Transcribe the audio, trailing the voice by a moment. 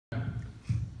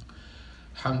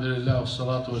Alhamdulillah,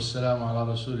 wassalatu wassalamu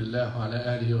ala rasulillah wa ala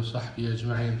alihi wa sahbihi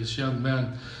ajma'in. This young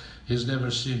man, he's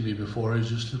never seen me before. He's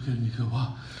just looking at me, go,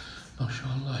 wow,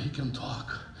 mashallah, he can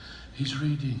talk. He's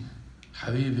reading.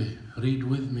 Habibi, read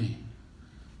with me.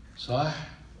 Sah?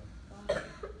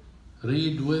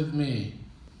 Read with me.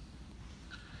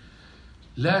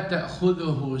 لا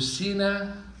تأخذه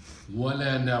سنة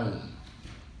ولا نوم.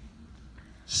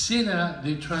 Sina,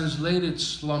 they translated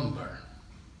slumber.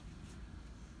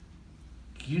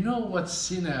 You know what's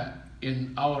sina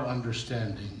in our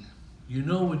understanding? You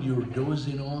know when you're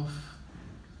dozing off,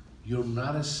 you're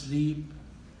not asleep,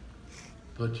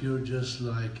 but you're just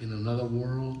like in another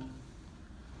world?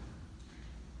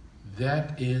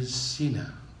 That is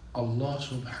sina. Allah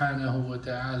Subhanah wa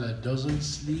Ta'ala doesn't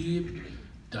sleep,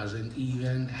 doesn't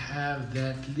even have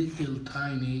that little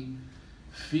tiny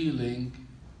feeling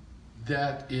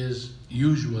that is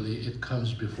usually it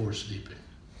comes before sleeping.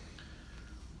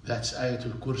 That's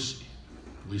Ayatul Kursi.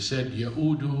 We said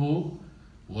يَؤُودُهُ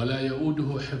وَلَا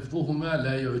يَؤُودُهُ حِفْظُهُمَا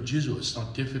لَا يُعْجِزُهُ. It's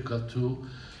not difficult to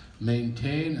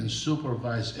maintain and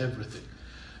supervise everything.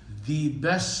 The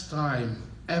best time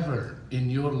ever in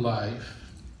your life,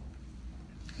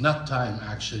 not time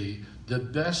actually, the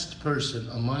best person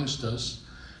amongst us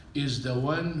is the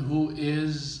one who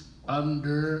is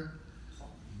under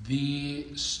the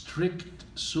strict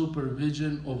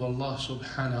supervision of Allah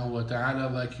Subhanahu wa Ta'ala,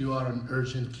 like you are in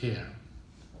urgent care.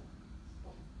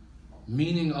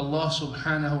 Meaning Allah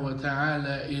Subhanahu wa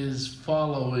Ta'ala is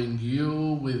following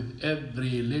you with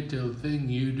every little thing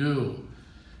you do.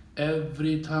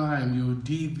 Every time you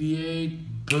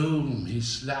deviate, boom, He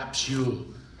slaps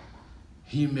you.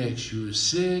 He makes you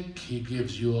sick, He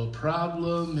gives you a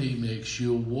problem, He makes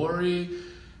you worry.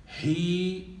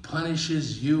 He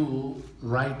punishes you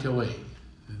right away.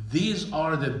 These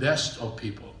are the best of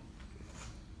people.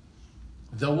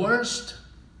 The worst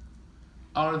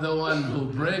are the ones who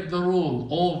break the rule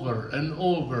over and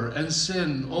over and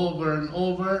sin over and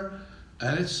over,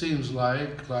 and it seems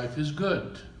like life is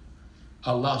good.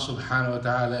 Allah Subhanahu wa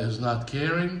Ta'ala is not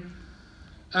caring,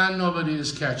 and nobody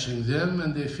is catching them,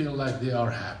 and they feel like they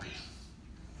are happy.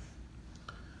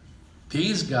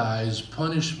 These guys'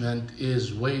 punishment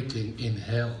is waiting in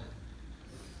hell.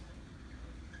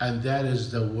 And that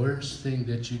is the worst thing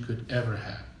that you could ever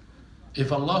have.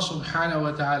 If Allah Subhanahu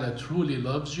wa Ta'ala truly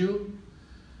loves you,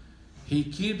 He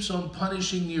keeps on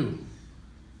punishing you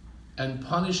and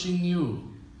punishing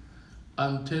you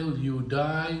until you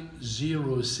die,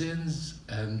 0 sins,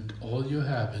 and all you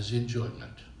have is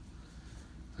enjoyment.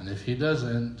 And if He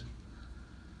doesn't,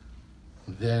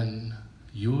 then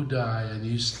you die and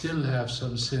you still have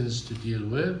some sins to deal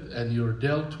with, and you're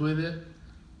dealt with it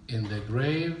in the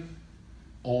grave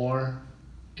or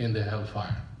in the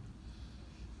hellfire.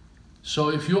 So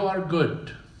if you are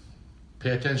good,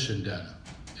 pay attention, Dana.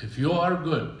 If you are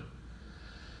good,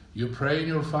 you pray in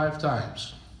your 5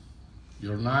 times,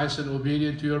 you're nice and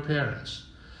obedient to your parents,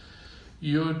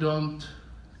 you don't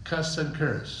cuss and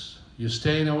curse, you're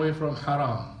staying away from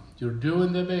haram, you're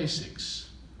doing the basics,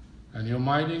 and you're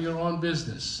minding your own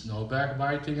business, no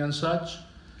backbiting and such,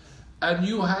 and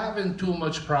you haven't too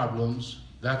much problems,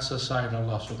 that's a sign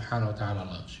Allah Subhanahu wa Ta'ala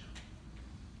loves you.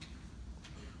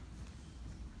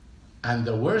 And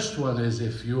the worst one is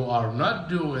if you are not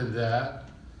doing that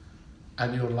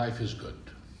and your life is good.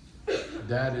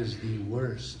 That is the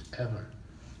worst ever.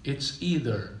 It's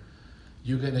either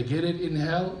you're going to get it in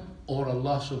hell, or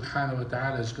Allah Subhanahu wa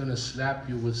Ta'ala is going to slap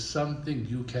you with something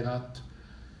you cannot,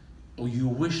 or you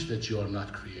wish that you are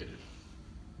not created.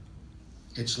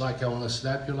 It's like I want to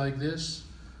slap you like this,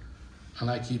 and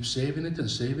I keep saving it and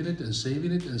saving it and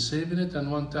saving it and saving it,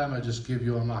 and one time I just give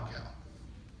you a knockout.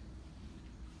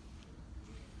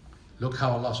 Look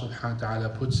how Allah Subhanahu wa Ta'ala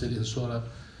puts it in surah,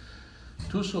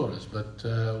 2 surahs, but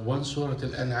one surah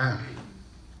Al-An'am.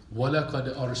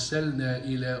 وَلَقَدْ أَرْسَلْنَا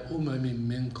إِلَىٰ أُمَمٍ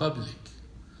مِّن قَبْلِكَ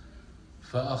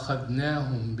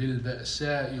فَأَخَذْنَاهُمْ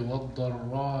بِالْبَأْسَاءِ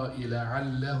وَالضَّرَّاءِ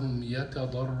لَعَلَّهُمْ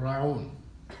يَتَضَرَّعُونَ.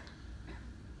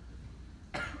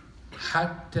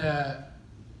 حتى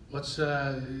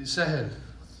سهل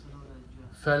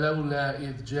فلولا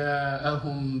إذ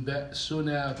جاءهم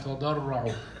بأسنا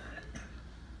تضرعوا.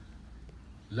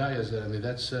 لا يا زلمة,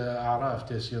 that's أعراف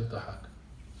تيس ينطحك.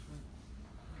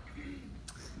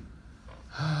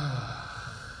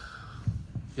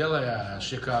 يلا يا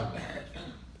شيكاغو.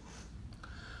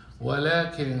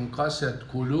 ولكن قست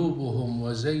قلوبهم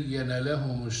وزين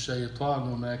لهم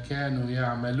الشيطان ما كانوا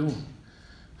يعملون.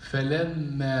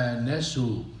 فلما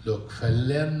نسوا, look,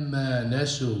 فلما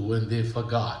نسوا, when they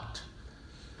forgot.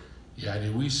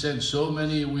 Yani we sent so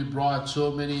many, we brought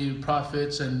so many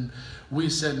prophets and we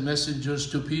sent messengers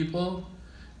to people,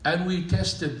 and we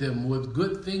tested them with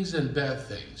good things and bad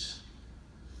things.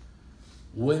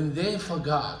 When they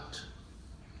forgot,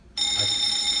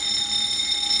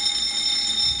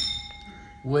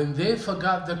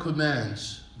 the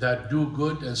commands that do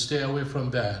good and stay away from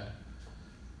bad,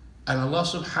 and Allah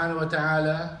Subhanah wa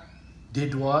Ta'ala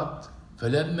did what?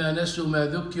 فَلَمَّا نَسُوا مَا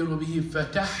ذُكِّرُوا بِهِ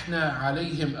فَتَحْنَا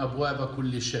عَلَيْهِمْ أَبْوَابَ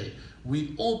كُلِّ شَيْءٍ.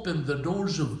 We opened the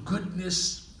doors of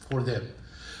goodness for them.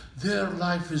 Their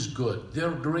life is good,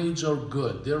 their grades are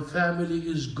good, their family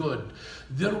is good,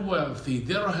 they're wealthy,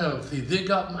 they're healthy, they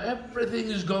got everything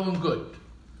is going good.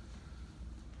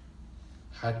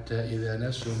 حتى إذا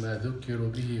نسوا ما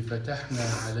ذكروا به فتحنا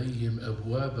عليهم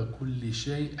أبواب كل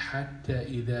شيء حتى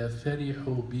إذا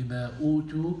فرحوا بما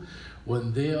أوتوا.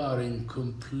 When they are in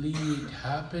complete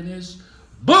happiness,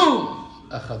 boom!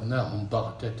 أخذناهم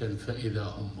بغتة فإذا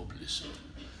هم مبلسون.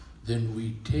 Then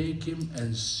we take him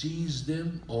and seize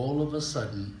them all of a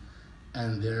sudden,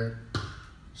 and they're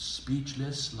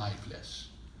speechless, lifeless.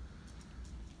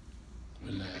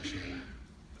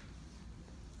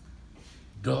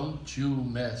 Don't you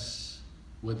mess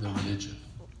with the religion.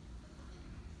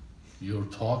 You're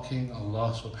talking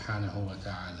Allah Subhanahu wa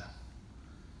Ta'ala.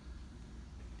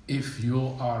 If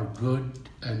you are good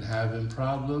and having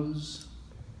problems,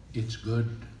 it's good.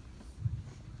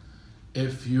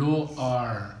 If you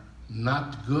are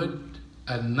not good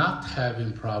and not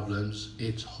having problems,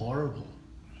 it's horrible.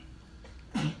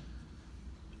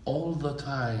 All the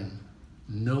time,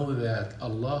 know that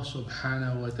Allah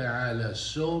Subhanahu wa Ta'ala is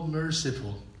so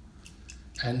merciful.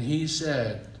 And He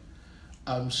said,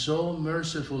 I'm so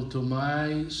merciful to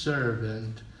my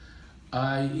servant,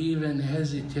 I even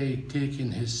hesitate taking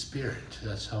his spirit.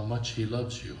 That's how much He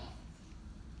loves you.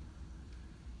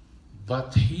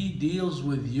 But He deals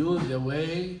with you the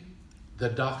way the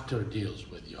doctor deals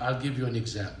with you. I'll give you an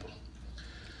example.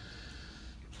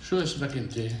 شو اسمك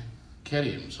انت؟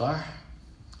 كريم صح؟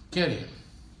 كريم.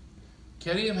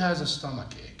 Kareem has a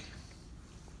stomach ache.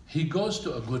 He goes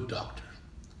to a good doctor.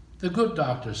 The good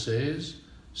doctor says,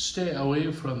 stay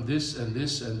away from this and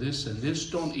this and this and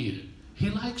this, don't eat it. He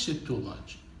likes it too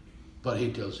much, but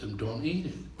he tells him, don't eat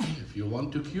it. If you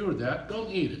want to cure that,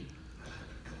 don't eat it.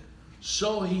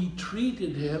 So he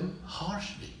treated him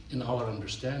harshly in our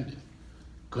understanding,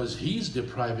 because he's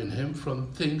depriving him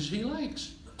from things he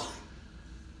likes.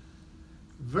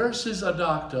 Versus a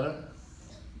doctor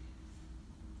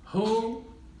who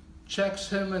checks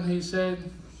him and he said,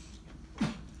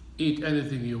 eat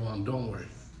anything you want, don't worry.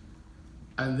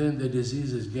 And then the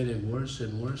disease is getting worse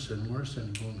and worse and worse,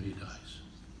 and boom, he dies.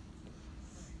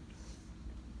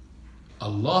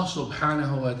 Allah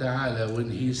Subhanahu wa Ta'ala, when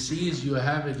He sees you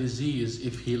have a disease,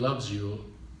 if He loves you,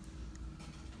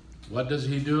 what does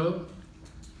He do?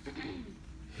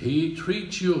 He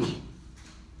treats you.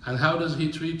 And how does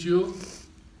He treat you?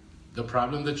 The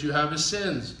problem that you have is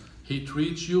sins. He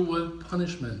treats you with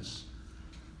punishments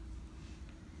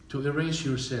to erase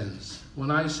your sins.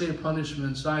 When I say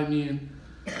punishments, I mean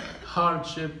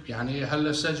hardship. يعني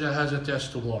هلا Sajah has a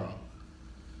test tomorrow,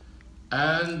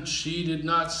 and she did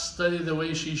not study the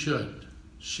way she should.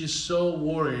 She's so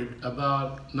worried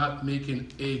about not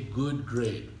making a good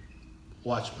grade.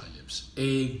 Watch my lips.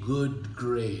 A good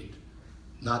grade,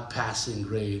 not passing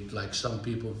grade like some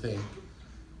people think.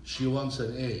 She wants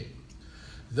an A.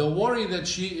 The worry that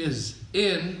she is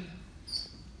in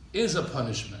is a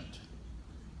punishment.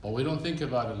 But we don't think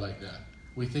about it like that.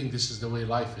 We think this is the way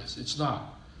life is. It's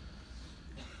not.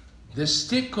 The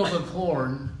stick of a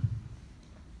thorn,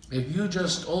 if you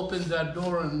just open that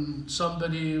door and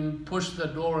somebody push the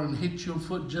door and hit your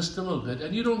foot just a little bit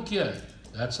and you don't care,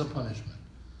 that's a punishment.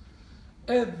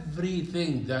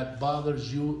 Everything that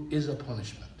bothers you is a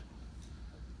punishment.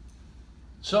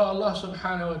 So Allah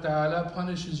Subhanahu wa Ta'ala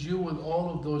punishes you with all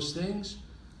of those things,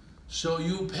 so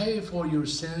you pay for your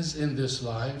sins in this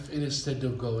life instead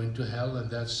of going to hell, and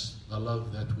that's the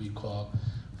love that we call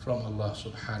from Allah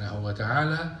Subhanahu wa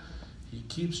Ta'ala. He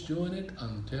keeps doing it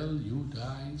until you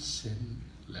die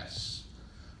sinless.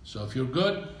 So if you're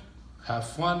good, have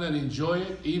fun and enjoy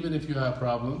it, even if you have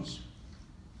problems.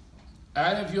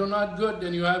 And if you're not good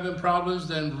and you're having problems,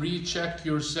 then recheck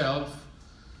yourself.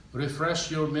 Refresh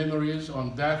your memories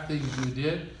on bad things you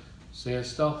did. Say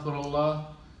astaghfirullah,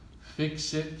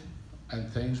 fix it, and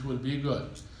things will be good.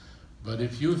 But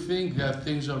if you think that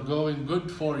things are going good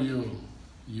for you,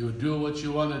 you do what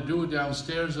you want to do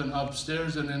downstairs and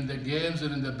upstairs and in the games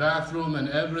and in the bathroom and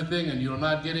everything, and you're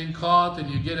not getting caught and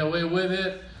you get away with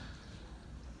it,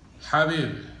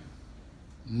 Habibi,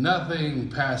 Nothing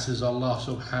passes Allah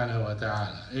Subhanah wa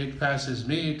Ta'ala. It passes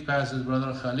me, it passes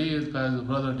Brother Khalil, it passes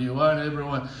Brother Diwan,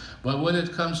 everyone. But when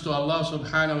it comes to Allah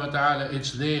Subhanah wa Ta'ala,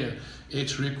 it's there,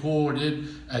 it's recorded,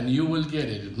 and you will get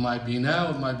it. It might be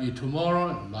now, it might be tomorrow,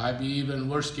 it might be even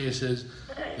worst cases,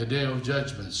 the day of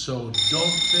judgment. So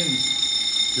don't think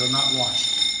you're not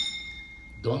washed.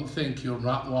 Don't think you're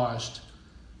not washed.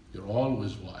 You're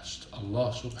always washed.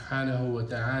 Allah Subhanahu wa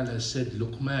Ta'ala said,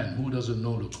 Luqman, who doesn't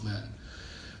know Luqman?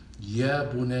 Ya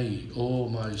bunay, oh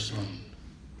my son,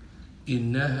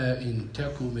 innaha in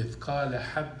taku mithqala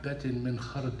habbatin min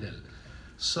khardal,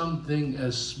 something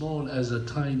as small as a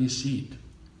tiny seed,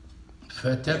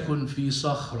 fatakun fi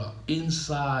sakhra,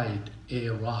 inside a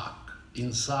rock,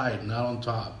 inside, not on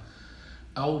top,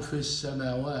 aw fi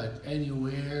samawat,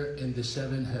 anywhere in the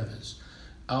seven heavens,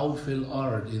 aw fil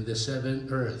ard, in the seven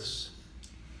earths,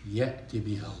 ya'ti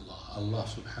biha Allah. Allah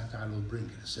subhanahu wa ta'ala will bring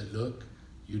it and say, look,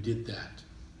 you did that.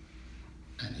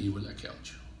 And He will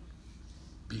account you.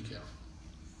 Be careful.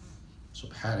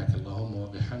 سبحانك اللهم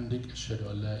وبحمدك أشهد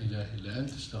أن لا إله إلا أنت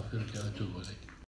أستغفرك وأتوب إليك.